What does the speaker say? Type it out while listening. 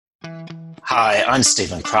Hi, I'm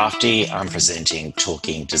Stephen Crafty. I'm presenting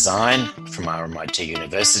Talking Design from RMIT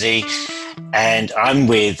University, and I'm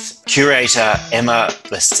with curator Emma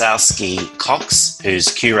Lesowski-Cox, who's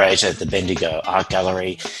curator at the Bendigo Art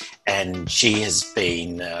Gallery, and she has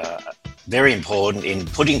been very important in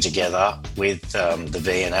putting together with the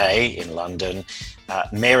V&A in London,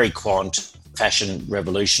 Mary Quant Fashion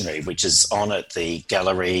Revolutionary, which is on at the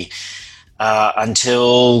gallery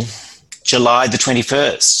until July the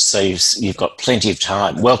 21st. So you've got plenty of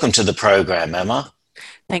time. Welcome to the program, Emma.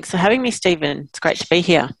 Thanks for having me, Stephen. It's great to be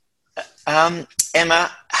here.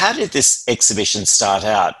 Emma, how did this exhibition start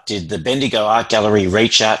out? Did the Bendigo Art Gallery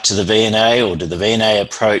reach out to the V&A, or did the V&A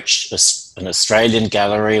approach an Australian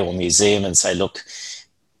gallery or museum and say, look,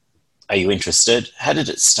 are you interested? How did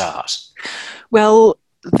it start? Well,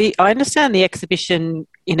 I understand the exhibition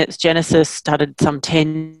in its genesis started some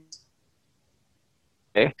 10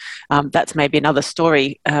 that's maybe another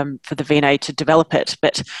story for the V&A to develop it.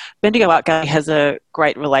 But Bendigo Art Gallery has a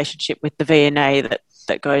great relationship with the V&A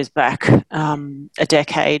that goes back a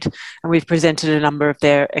decade. And we've presented a number of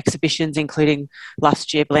their exhibitions, including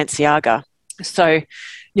last year, Balenciaga. So,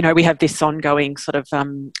 you know, we have this ongoing sort of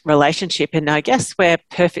relationship. And I guess we're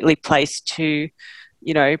perfectly placed to,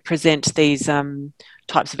 you know, present these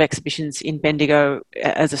types of exhibitions in Bendigo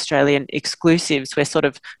as Australian exclusives. We're sort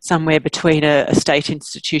of somewhere between a state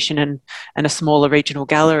institution and a smaller regional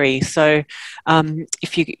gallery. So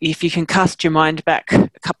if you can cast your mind back a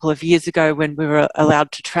couple of years ago when we were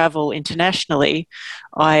allowed to travel internationally,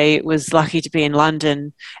 I was lucky to be in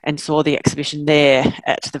London and saw the exhibition there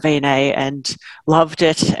at the V&A and loved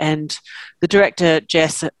it. And the director,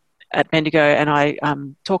 Jess, at Bendigo, and I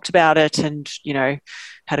talked about it and, you know,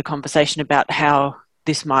 had a conversation about how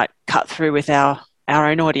this might cut through with our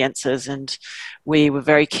own audiences, and we were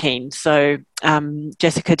very keen. So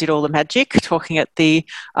Jessica did all the magic, talking at the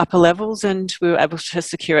upper levels, and we were able to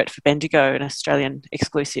secure it for Bendigo, an Australian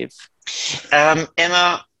exclusive.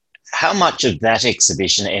 Emma, how much of that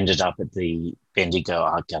exhibition ended up at the Bendigo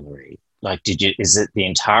Art Gallery? Like, is it the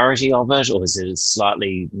entirety of it, or is it a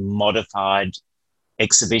slightly modified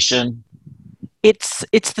exhibition? It's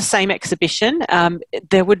the same exhibition.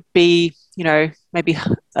 There would be, you know, maybe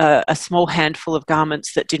a small handful of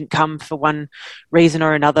garments that didn't come for one reason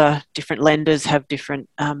or another. Different lenders have different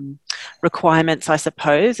requirements, I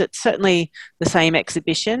suppose. It's certainly the same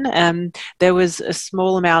exhibition. There was a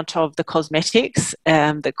small amount of the cosmetics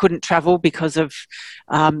that couldn't travel because of,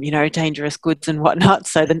 you know, dangerous goods and whatnot.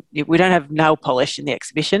 So we don't have nail polish in the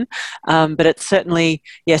exhibition, but it's certainly,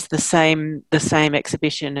 yes, the same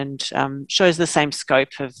exhibition, and shows the same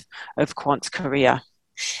scope of Quant's career.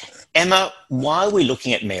 Emma, why are we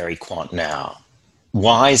looking at Mary Quant now?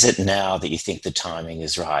 Why is it now that you think the timing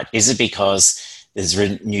is right? Is it because there's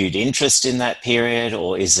renewed interest in that period,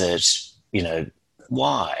 or is it, you know,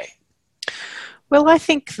 why? Well, I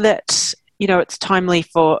think that, you know, it's timely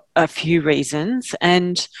for a few reasons.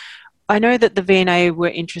 And I know that the V&A were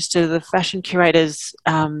interested, the fashion curators,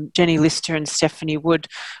 Jenny Lister and Stephanie Wood,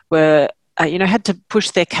 were you know, had to push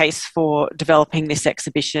their case for developing this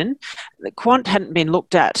exhibition. Quant hadn't been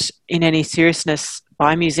looked at in any seriousness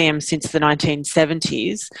by museums since the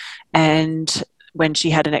 1970s. And when she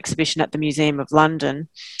had an exhibition at the Museum of London,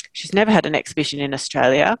 she's never had an exhibition in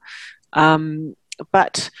Australia.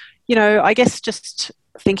 But, you know, I guess just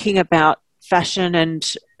thinking about fashion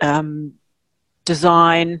and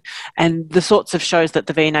design and the sorts of shows that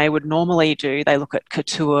the V&A would normally do. They look at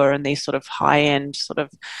couture and these sort of high-end sort of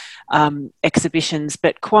exhibitions.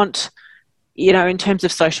 But Quant, you know, in terms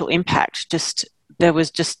of social impact, there was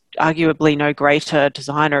just arguably no greater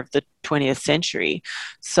designer of the 20th century.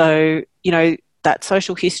 So, you know, that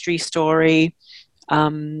social history story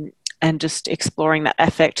and just exploring that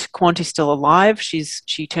affect. Quant is still alive.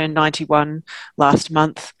 She turned 91 last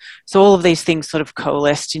month. So all of these things sort of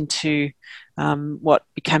coalesced into what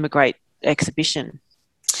became a great exhibition.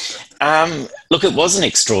 Look, it was an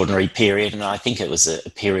extraordinary period, and I think it was a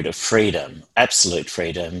period of freedom, absolute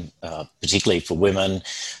freedom, particularly for women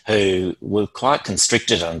who were quite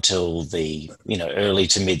constricted until the, you know, early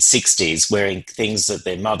to mid 60s, wearing things that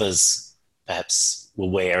their mothers perhaps were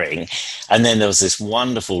wearing. And then there was this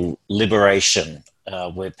wonderful liberation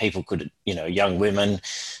where people could, you know, young women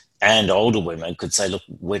and older women could say, look,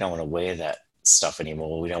 we don't want to wear that stuff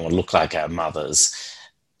anymore. We don't want to look like our mothers.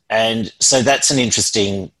 And so that's an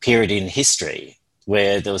interesting period in history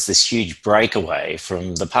where there was this huge breakaway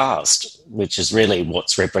from the past, which is really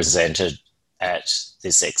what's represented at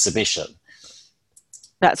this exhibition.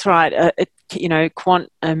 That's right. You know,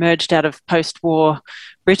 Quant emerged out of post-war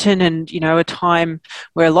Britain, and, you know, a time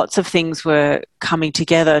where lots of things were coming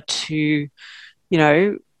together to, you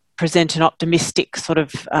know, present an optimistic sort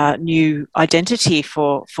of new identity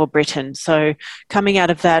for Britain. So coming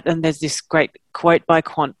out of that, and there's this great quote by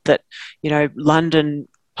Quant that, London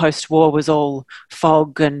post-war was all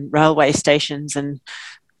fog and railway stations and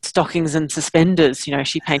stockings and suspenders.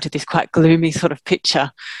 She painted this quite gloomy sort of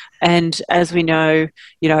picture. And as we know,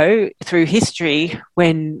 through history,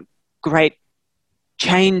 when great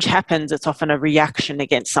change happens, it's often a reaction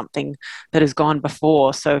against something that has gone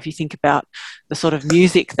before. So if you think about the sort of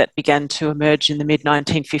music that began to emerge in the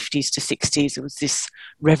mid-1950s to 60s, it was this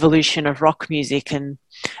revolution of rock music and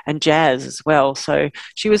jazz as well. So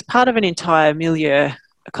she was part of an entire milieu,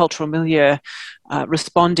 a cultural milieu,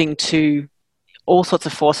 responding to all sorts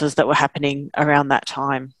of forces that were happening around that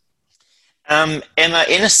time. Emma,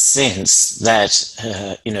 in a sense that,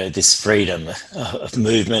 this freedom of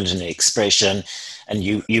movement and expression, and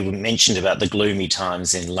you mentioned about the gloomy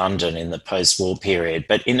times in London in the post-war period,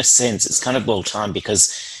 but in a sense it's kind of well-timed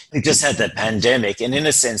because we just had that pandemic, and in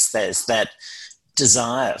a sense there's that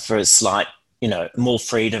desire for a slight, more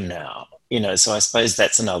freedom now. So I suppose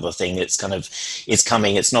that's another thing. It's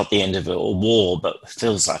coming. It's not the end of a war, but it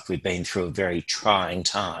feels like we've been through a very trying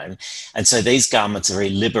time. And so these garments are very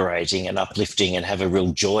liberating and uplifting and have a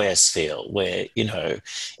real joyous feel where,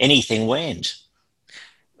 anything went.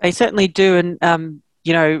 They certainly do. And,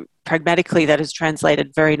 pragmatically, that is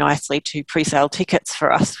translated very nicely to pre-sale tickets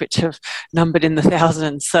for us, which have numbered in the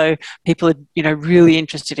thousands. So people are, really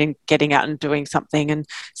interested in getting out and doing something and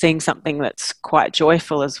seeing something that's quite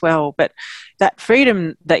joyful as well. But that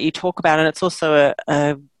freedom that you talk about, and it's also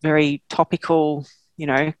a very topical,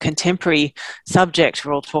 contemporary subject.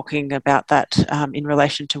 We're all talking about that in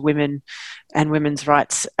relation to women and women's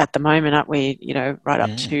rights at the moment, aren't we? Right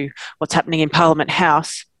up to what's happening in Parliament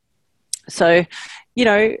House. So,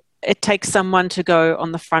 it takes someone to go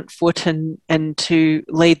on the front foot and to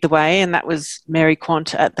lead the way, and that was Mary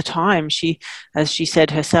Quant at the time. She, as she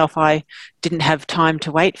said herself, I didn't have time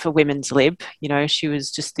to wait for women's lib. She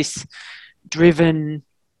was just this driven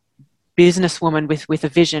businesswoman with a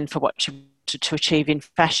vision for what she wanted to achieve in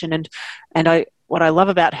fashion. And what I love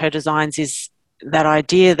about her designs is that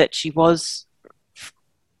idea that she was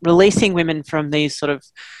releasing women from these sort of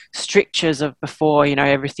strictures of before,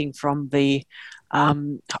 everything from the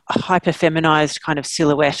hyper-feminized kind of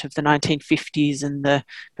silhouette of the 1950s and the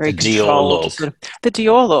very controlled sort of the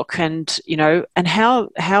Dior look, and and how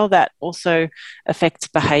that also affects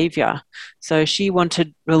behavior. So she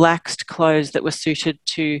wanted relaxed clothes that were suited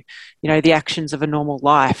to the actions of a normal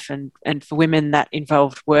life, and for women that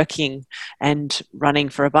involved working and running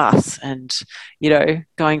for a bus and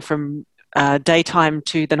going from daytime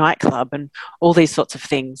to the nightclub and all these sorts of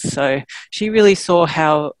things. So she really saw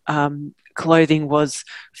how clothing was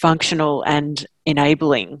functional and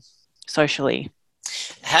enabling socially.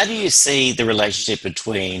 How do you see the relationship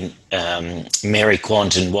between Mary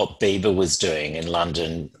Quant and what Biber was doing in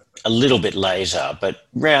London a little bit later, but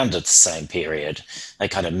around at the same period? They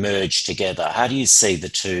kind of merged together. How do you see the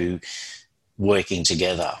two working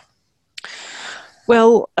together?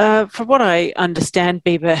 Well, from what I understand,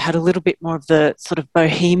 Biber had a little bit more of the sort of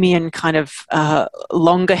bohemian kind of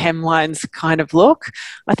longer hemlines kind of look.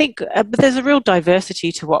 I think but there's a real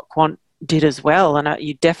diversity to what Quant did as well, and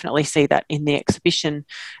you definitely see that in the exhibition,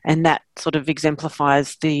 and that sort of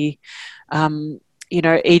exemplifies the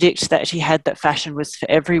edict that she had that fashion was for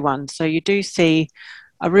everyone. So you do see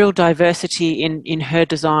a real diversity in her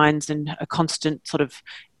designs and a constant sort of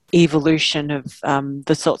evolution of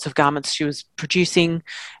the sorts of garments she was producing,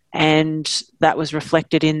 and that was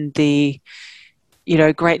reflected in the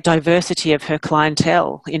great diversity of her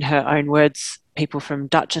clientele. In her own words, people from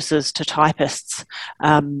duchesses to typists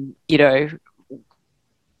brought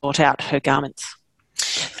out her garments.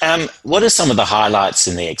 What are some of the highlights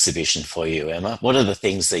in the exhibition for you, Emma? What are the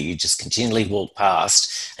things that you just continually walk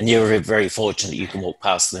past, and you're very fortunate you can walk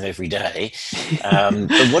past them every day,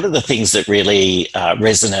 but what are the things that really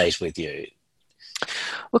resonate with you?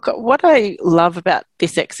 Look, what I love about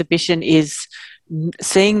this exhibition is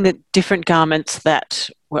seeing the different garments that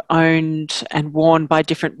were owned and worn by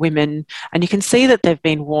different women, and you can see that they've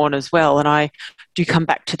been worn as well. And I do come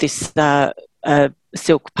back to this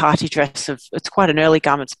silk party dress it's quite an early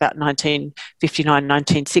garment. It's about 1959,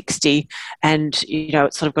 1960, and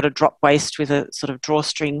it's sort of got a drop waist with a sort of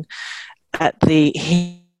drawstring at the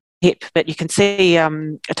hip, but you can see a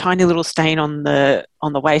tiny little stain on the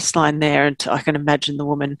waistline there, and I can imagine the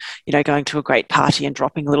woman going to a great party and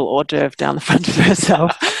dropping a little hors d'oeuvre down the front of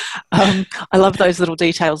herself. I love those little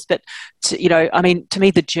details, but to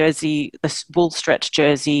me the wool stretch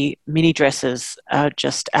jersey mini dresses are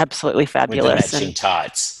just absolutely fabulous. With the matching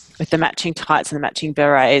tights. With the matching tights and the matching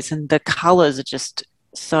berets, and the colours are just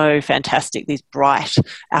so fantastic, these bright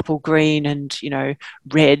apple green and,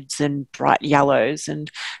 reds and bright yellows.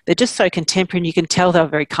 And they're just so contemporary, and you can tell they're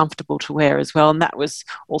very comfortable to wear as well. And that was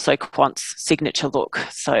also Quant's signature look.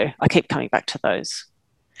 So I keep coming back to those.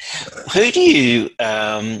 Who do you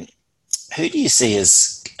see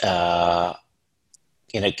as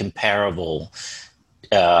comparable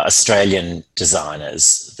Australian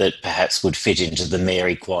designers that perhaps would fit into the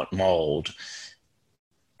Mary Quant mould?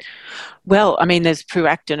 Well, I mean, there's Prue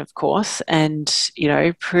Acton, of course, and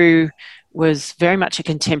Prue was very much a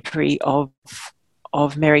contemporary of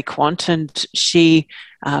Mary Quant, and she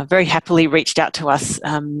very happily reached out to us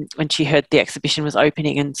when she heard the exhibition was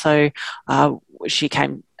opening, and so she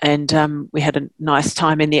came, and we had a nice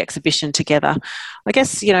time in the exhibition together. I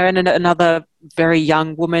guess, and another very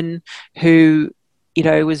young woman who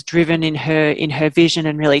was driven in her vision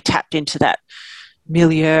and really tapped into that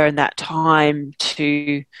milieu and that time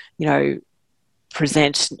to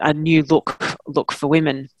present a new look for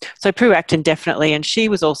women. So Prue Acton, definitely, and she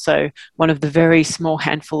was also one of the very small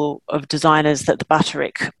handful of designers that the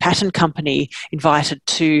Butterick Pattern Company invited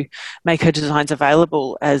to make her designs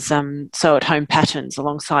available as sew-at-home patterns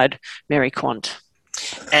alongside Mary Quant.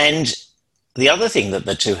 And the other thing that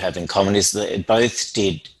the two have in common is that both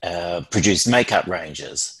did produce makeup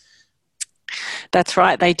ranges. That's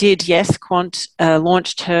right, they did, yes. Quant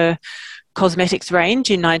launched her cosmetics range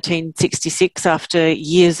in 1966 after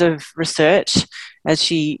years of research. As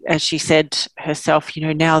she said herself,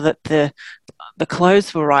 now that the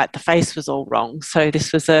clothes were right, the face was all wrong. So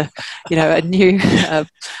this was a new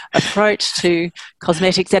approach to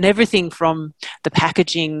cosmetics, and everything from the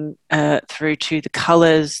packaging through to the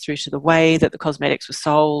colours, through to the way that the cosmetics were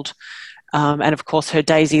sold, and of course her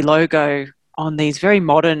Daisy logo on these very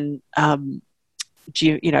modern, almost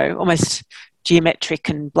geometric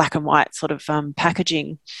and black and white sort of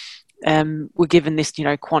packaging, were given this,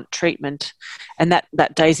 Quant treatment. And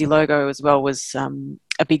that Daisy logo as well was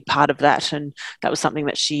a big part of that. And that was something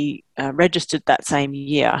that she registered that same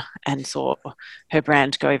year and saw her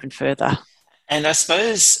brand go even further. And I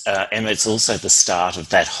suppose, Emma, it's also the start of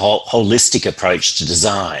that holistic approach to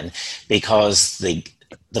design, because the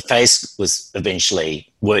face was eventually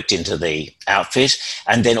worked into the outfit,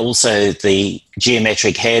 and then also the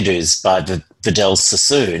geometric hairdos by Vidal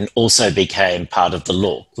Sassoon also became part of the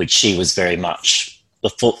look, which she was very much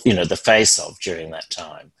the face of during that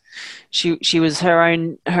time. She was her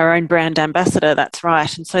own brand ambassador. That's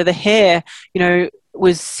right. And so the hair,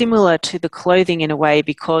 was similar to the clothing in a way,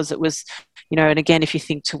 because it was, and again, if you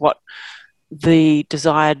think to what the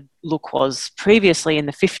desired look was previously in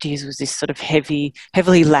the 50s, was this sort of heavily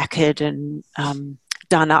lacquered and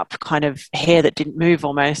done up kind of hair that didn't move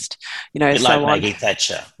almost, so like Maggie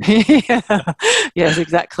Thatcher. Yeah. Yes,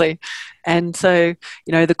 exactly. And so,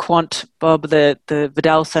 the Quant bob, the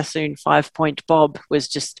Vidal Sassoon 5-point bob, was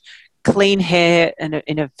just clean hair and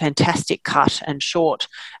in a fantastic cut and short,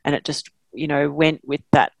 and it just went with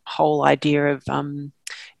that whole idea of the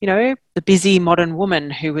busy modern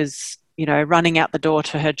woman who was running out the door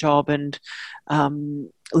to her job and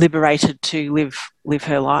liberated to live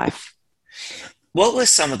her life. What were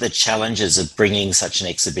some of the challenges of bringing such an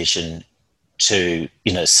exhibition to,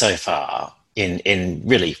 so far in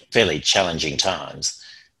really fairly challenging times?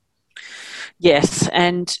 Yes,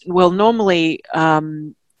 and well, normally,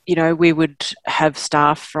 we would have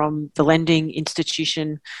staff from the lending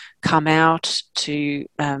institution come out to,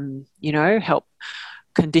 help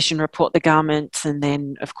condition report the garments, and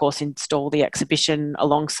then of course install the exhibition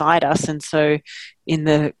alongside us. And so in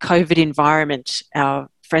the COVID environment, our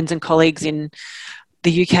friends and colleagues in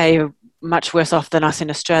the UK are much worse off than us in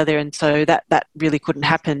Australia, and so that really couldn't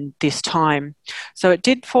happen this time. So it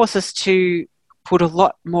did force us to put a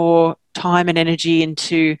lot more time and energy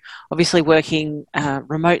into obviously working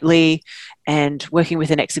remotely and working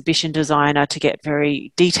with an exhibition designer to get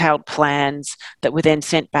very detailed plans that were then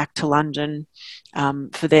sent back to London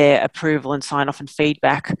for their approval and sign off and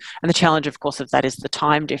feedback. And the challenge, of course, of that is the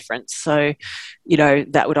time difference. So,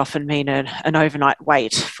 that would often mean an overnight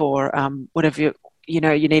wait for whatever you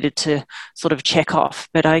needed to sort of check off.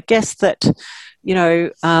 But I guess that,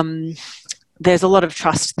 there's a lot of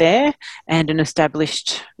trust there and an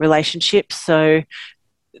established relationship. So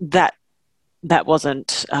that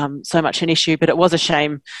wasn't so much an issue, but it was a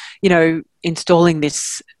shame, installing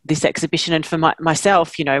this exhibition. And for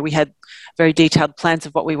myself, we had very detailed plans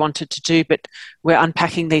of what we wanted to do, but we're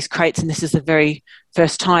unpacking these crates, and this is the very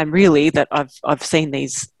first time really that I've seen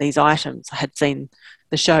these items. I had seen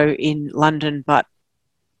the show in London, but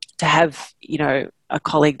to have, a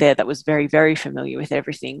colleague there that was very, very familiar with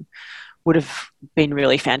everything would have been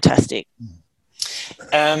really fantastic.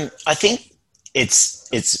 I think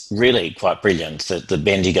it's really quite brilliant that the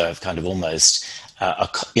Bendigo have kind of almost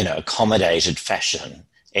accommodated fashion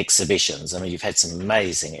exhibitions. I mean, you've had some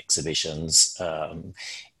amazing exhibitions.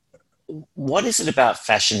 What is it about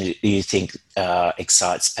fashion that you think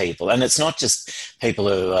excites people? And it's not just people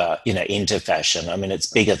who are into fashion. I mean, it's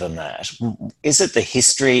bigger than that. Is it the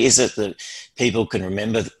history? Is it that people can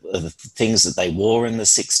remember the things that they wore in the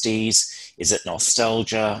 60s? Is it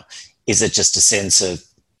nostalgia? Is it just a sense of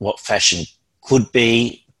what fashion could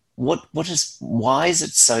be? Why is it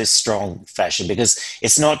so strong, fashion? Because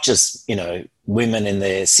it's not just women in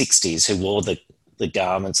their 60s who wore the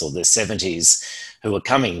garments, or their 70s who are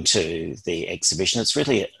coming to the exhibition. It's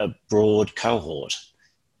really a broad cohort.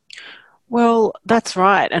 Well, that's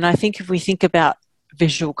right. And I think if we think about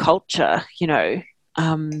visual culture,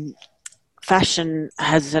 fashion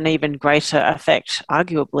has an even greater effect,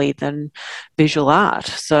 arguably, than visual art.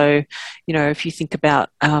 So, if you think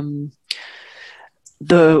about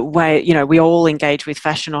the way, we all engage with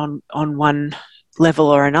fashion on one level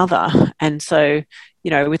or another. And so,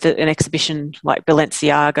 with an exhibition like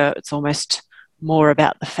Balenciaga, it's almost more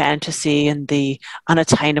about the fantasy and the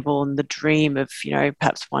unattainable and the dream of,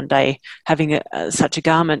 perhaps one day having such a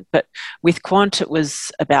garment. But with Quant, it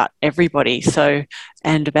was about everybody. So,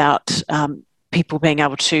 and about people being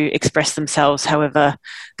able to express themselves however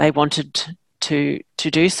they wanted to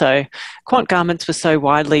do so. Quant garments were so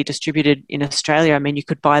widely distributed in Australia. I mean, you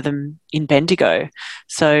could buy them in Bendigo.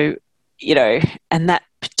 So, and that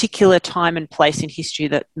particular time and place in history,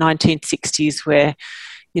 that 1960s, where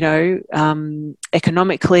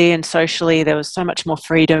economically and socially there was so much more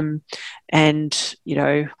freedom, and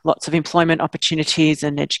lots of employment opportunities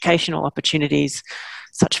and educational opportunities,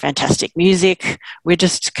 such fantastic music. We're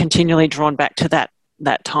just continually drawn back to that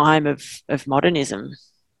time of modernism.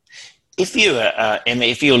 If you, Emma,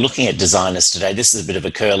 if you're looking at designers today, this is a bit of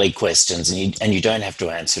a curly question, and you don't have to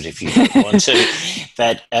answer it if you don't want to.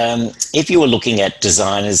 But if you were looking at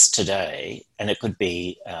designers today, and it could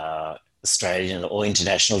be Australian or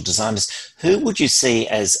international designers, who would you see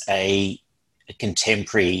as a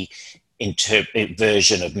contemporary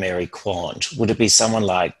version of Mary Quant? Would it be someone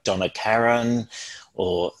like Donna Karan,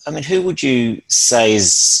 or who would you say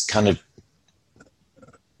is kind of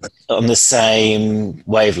on the same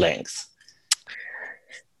wavelength?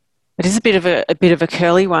 It is a bit of a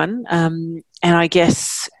curly one, and I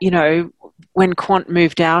guess when Quant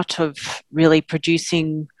moved out of really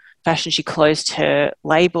producing fashion, she closed her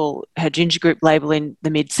Ginger Group label in the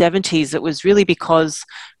mid-70s. It was really because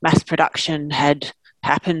mass production had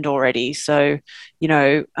happened already. So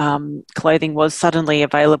clothing was suddenly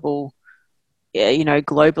available,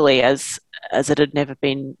 globally as it had never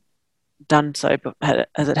been done so,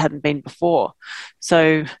 as it hadn't been before.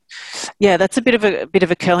 So yeah, that's a bit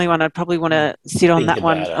of a curling one. I'd probably want to sit on that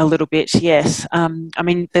one a little bit. Yes.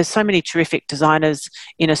 There's so many terrific designers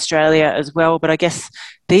in Australia as well, but I guess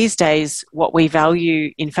these days what we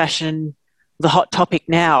value in fashion, the hot topic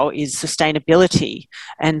now, is sustainability.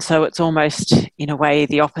 And so it's almost in a way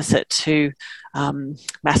the opposite to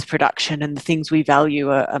mass production, and the things we value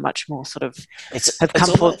are much more sort of have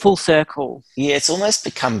come full circle. Yeah, it's almost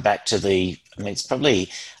become back to it's probably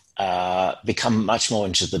become much more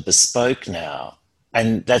into the bespoke now.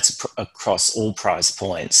 And that's across all price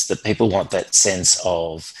points, that people want that sense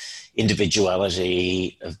of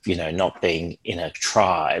individuality, of, not being in a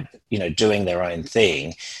tribe, doing their own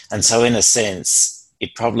thing. And so in a sense,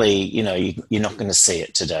 it probably, you're not going to see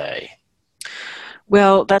it today.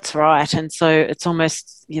 Well, that's right. And so it's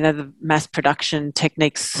almost, the mass production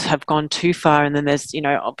techniques have gone too far. And then there's,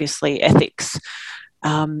 obviously ethical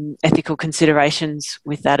considerations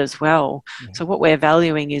with that as well. Yeah. So what we're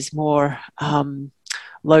valuing is more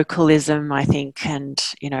localism, I think, and,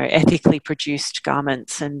 ethically produced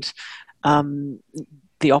garments, and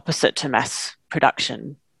the opposite to mass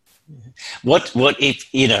production. What if,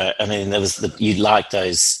 there was you like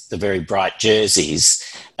the very bright jerseys.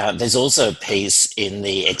 There's also a piece in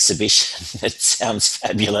the exhibition that sounds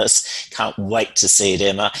fabulous. Can't wait to see it,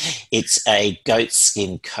 Emma. It's a goat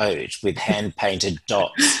skin coat with hand-painted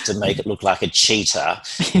dots to make it look like a cheetah,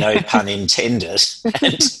 no pun intended.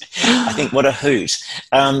 And I think what a hoot.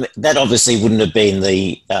 That obviously wouldn't have been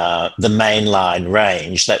the mainline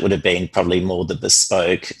range. That would have been probably more the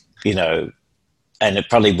bespoke, and it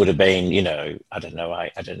probably would have been, I don't know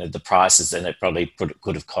the prices, then it probably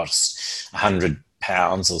could have cost £100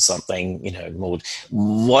 or something, more.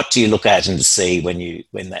 What do you look at and see when you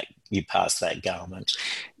pass that garment?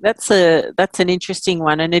 That's an interesting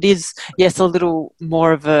one, and it is, yes, a little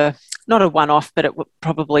more of a not a one-off, but it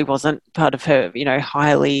probably wasn't part of her,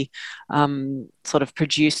 highly sort of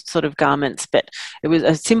produced sort of garments. But it was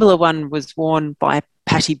a similar one was worn by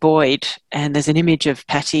Patty Boyd, and there's an image of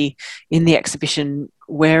Patty in the exhibition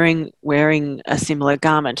wearing a similar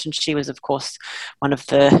garment, and she was, of course, one of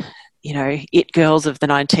the it girls of the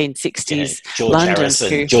 1960s.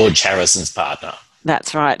 George Harrison's partner.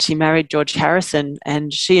 That's right. She married George Harrison,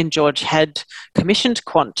 and she and George had commissioned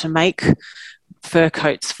Quant to make fur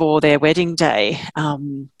coats for their wedding day.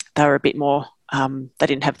 They were a bit more. They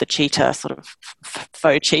didn't have the cheetah sort of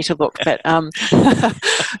faux cheetah look, but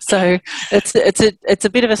so it's a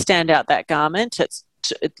bit of a standout, that garment.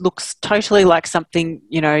 It looks totally like something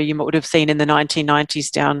you would have seen in the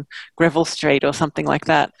 1990s down Greville Street or something like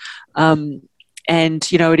that. And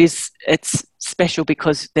it's special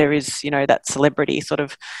because there is that celebrity sort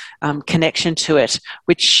of connection to it,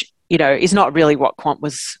 which is not really what Quant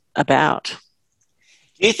was about.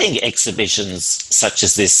 Do you think exhibitions such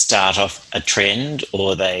as this start off a trend,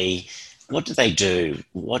 or what do they do?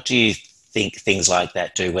 What do you think things like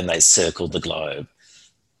that do when they circle the globe?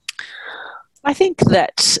 I think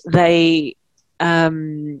that they,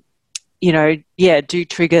 do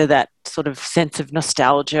trigger that sort of sense of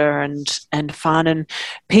nostalgia and fun. And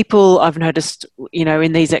people, I've noticed,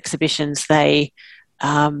 in these exhibitions, they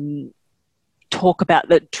talk about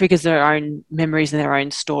that triggers their own memories and their own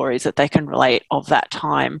stories that they can relate of that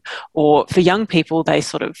time. Or for young people, they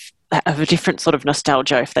sort of have a different sort of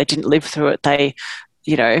nostalgia. If they didn't live through it, they,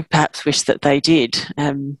 perhaps wish that they did.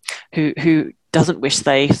 Who doesn't wish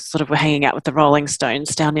they sort of were hanging out with the Rolling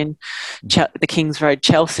Stones down in the King's Road,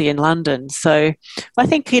 Chelsea in London. So I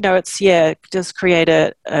think, it does create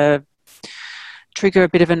trigger a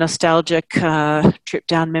bit of a nostalgic trip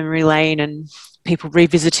down memory lane, and people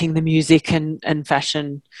revisiting the music and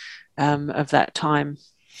fashion of that time.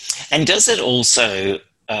 And does it also,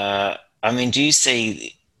 do you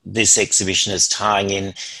see this exhibition as tying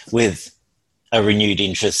in with a renewed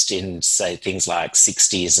interest in, say, things like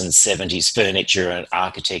 60s and 70s furniture and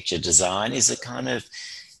architecture design? Is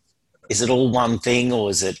it all one thing, or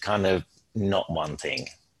is it kind of not one thing?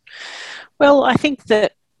 Well, I think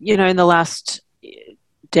that, in the last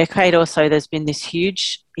decade or so, there's been this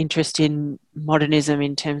huge interest in modernism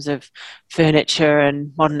in terms of furniture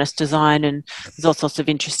and modernist design, and there's all sorts of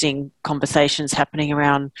interesting conversations happening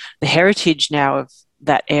around the heritage now of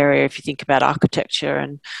that area. If you think about architecture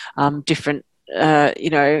and different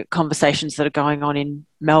conversations that are going on in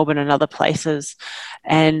Melbourne and other places,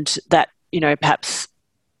 and that, perhaps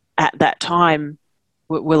at that time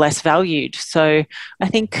were less valued. So I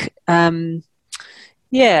think,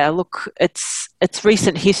 it's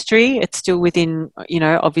recent history. It's still within,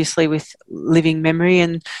 obviously with living memory,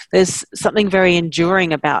 and there's something very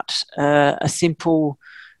enduring about a simple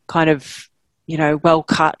kind of,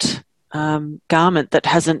 well-cut garment that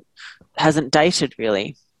hasn't dated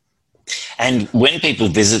really. And when people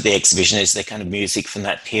visit the exhibition, is there kind of music from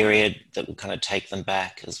that period that will kind of take them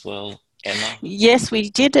back as well, Emma? Yes, we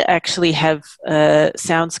did actually have a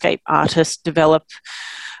soundscape artist develop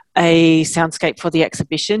a soundscape for the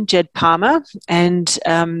exhibition, Jed Palmer. And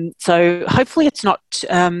so hopefully it's not,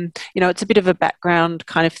 it's a bit of a background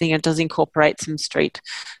kind of thing. It does incorporate some street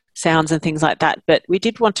sounds and things like that. But we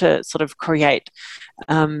did want to sort of create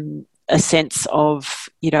a sense of,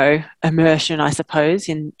 immersion, I suppose,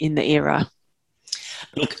 in the era.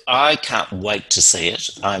 Look, I can't wait to see it.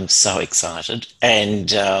 I'm so excited.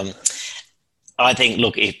 And I think,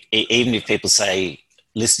 look, even if people say,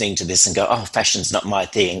 listening to this and go, oh, fashion's not my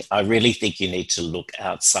thing, I really think you need to look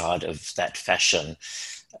outside of that fashion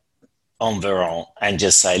environment and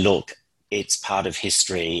just say, look, it's part of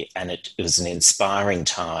history, and it was an inspiring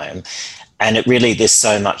time. And there's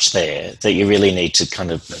so much there that you really need to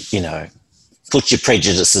kind of, put your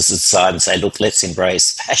prejudices aside and say, look, let's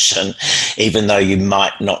embrace fashion, even though you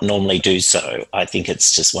might not normally do so. I think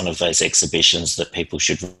it's just one of those exhibitions that people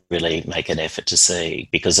should really make an effort to see,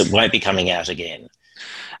 because it won't be coming out again.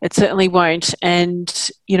 It certainly won't. And,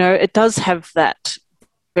 it does have that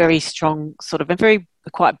very strong sort of a very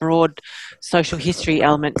quite broad social history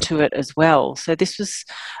element to it as well. So this was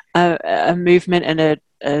a movement and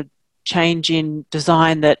a change in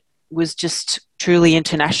design that was just truly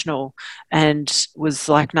international and was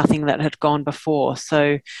like nothing that had gone before.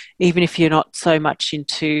 So even if you're not so much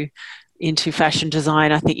into fashion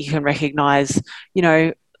design, I think you can recognise,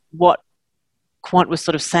 what Quant was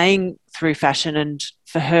sort of saying through fashion, and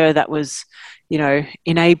for her that was,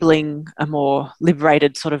 enabling a more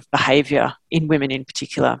liberated sort of behaviour in women in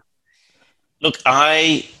particular. Look,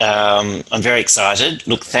 I'm very excited.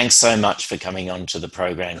 Look, thanks so much for coming on to the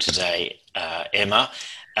program today, Emma.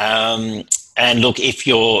 And look, if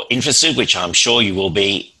you're interested, which I'm sure you will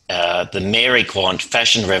be, the Mary Quant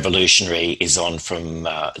Fashion Revolutionary is on from,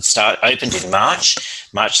 opened in March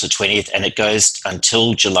the 20th, and it goes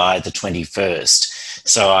until July the 21st.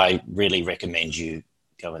 So I really recommend you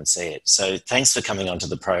go and see it. So thanks for coming onto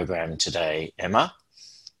the program today, Emma.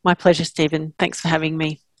 My pleasure, Stephen. Thanks for having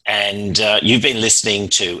me. And you've been listening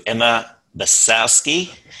to Emma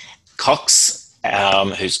Basowski Cox,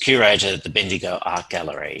 who's curator at the Bendigo Art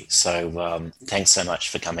Gallery. So thanks so much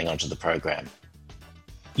for coming onto the program.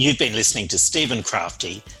 You've been listening to Stephen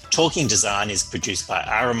Crafty. Talking Design is produced by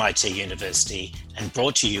RMIT University and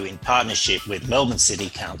brought to you in partnership with Melbourne City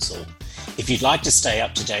Council. If you'd like to stay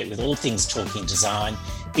up to date with all things Talking Design,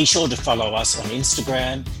 be sure to follow us on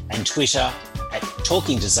Instagram and Twitter at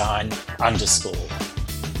talkingdesign_.